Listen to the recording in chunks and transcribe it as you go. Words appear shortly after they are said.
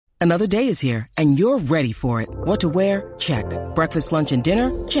Another day is here, and you're ready for it. What to wear? Check. Breakfast, lunch, and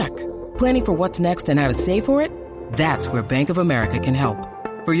dinner? Check. Planning for what's next and how to save for it? That's where Bank of America can help.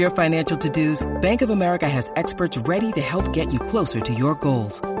 For your financial to-dos, Bank of America has experts ready to help get you closer to your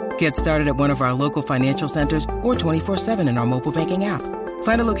goals. Get started at one of our local financial centers or 24/7 in our mobile banking app.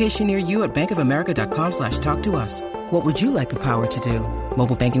 Find a location near you at bankofamerica.com/talktous. What would you like the power to do?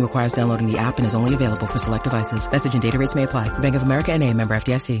 Mobile banking requires downloading the app and is only available for select devices. Message and data rates may apply. Bank of America NA, member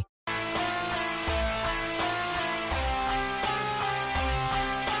FDIC.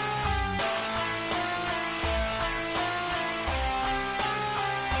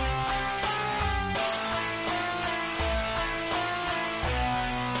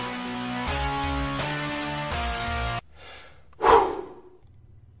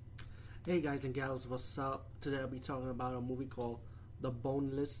 Hey guys and gals, what's up? Today I'll be talking about a movie called The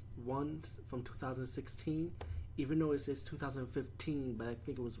Boneless Ones from 2016. Even though it says 2015, but I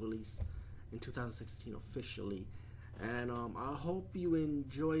think it was released in 2016 officially. And I hope you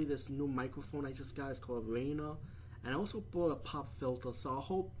enjoy this new microphone I just got. It's called Rayna. And I also bought a pop filter, so I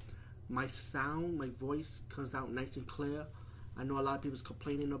hope my sound, my voice comes out nice and clear. I know a lot of people's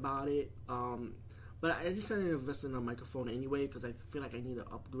complaining about it. But I decided to invest in a microphone anyway because I feel like I need an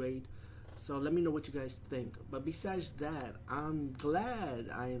upgrade. So let me know what you guys think. But besides that, I'm glad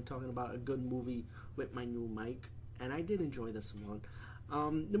I am talking about a good movie with my new mic. And I did enjoy this one.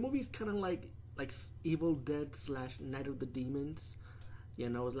 The movie's kind of like Evil Dead / Night of the Demons. You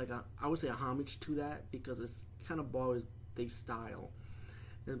know, it's like I would say a homage to that because it's kind of borrows their style.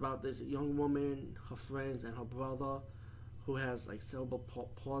 It's about this young woman, her friends, and her brother who has like cerebral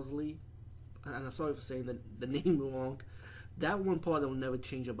palsy. And I'm sorry for saying the name wrong. That one part will never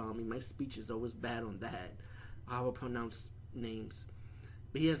change about me. My speech is always bad on that. How I pronounce names.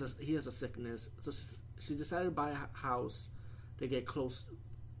 But he has a sickness. So she decided to buy a house to get close,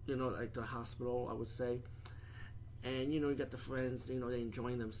 you know, like the hospital, I would say. And, you know, you got the friends, you know, they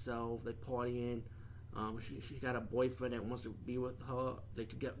enjoying themselves, they partying. She got a boyfriend that wants to be with her. They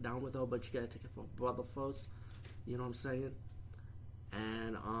could get down with her, but she got to take it for her brother first. You know what I'm saying?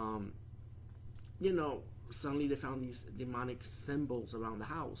 And, you know, suddenly they found these demonic symbols around the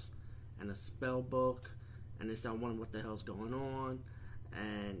house and a spell book, and they start wondering what the hell's going on.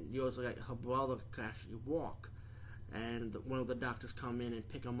 And you also got her brother could actually walk, and one of the doctors come in and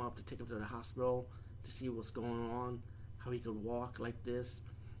pick him up to take him to the hospital to see what's going on, how he could walk like this.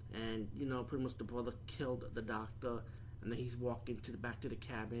 And you know, pretty much the brother killed the doctor, and then he's walking back to the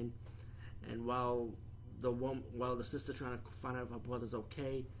cabin. And while the sister trying to find out if her brother's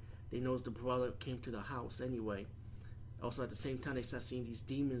okay, they notice the brother came to the house anyway. Also, at the same time, they start seeing these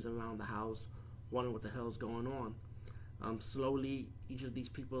demons around the house, wondering what the hell is going on. Slowly, each of these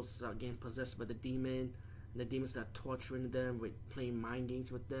people start getting possessed by the demon, and the demons start torturing them, with playing mind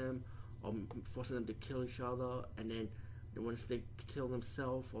games with them, or forcing them to kill each other. And then once they kill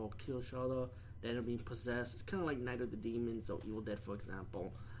themselves or kill each other, they end up being possessed. It's kind of like Night of the Demons or Evil Dead, for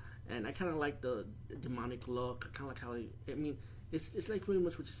example. And I kind of like the demonic look. I kind of like how it's like pretty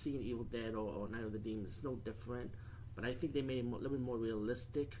much what you see in Evil Dead or Night of the Demons. It's no different, but I think they made it a little bit more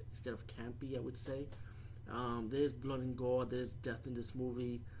realistic instead of campy, I would say. There's blood and gore, there's death in this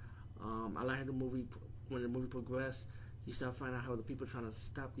movie. I like the movie, when the movie progressed, you start finding out how the people are trying to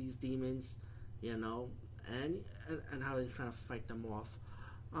stop these demons, you know, and how they're trying to fight them off.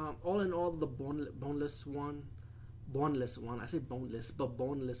 All in all, the boneless one, I say boneless, but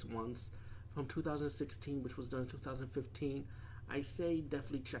boneless ones from 2016, which was done in 2015. I say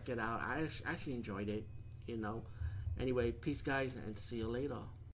definitely check it out. I actually enjoyed it, you know. Anyway, peace guys, and see you later.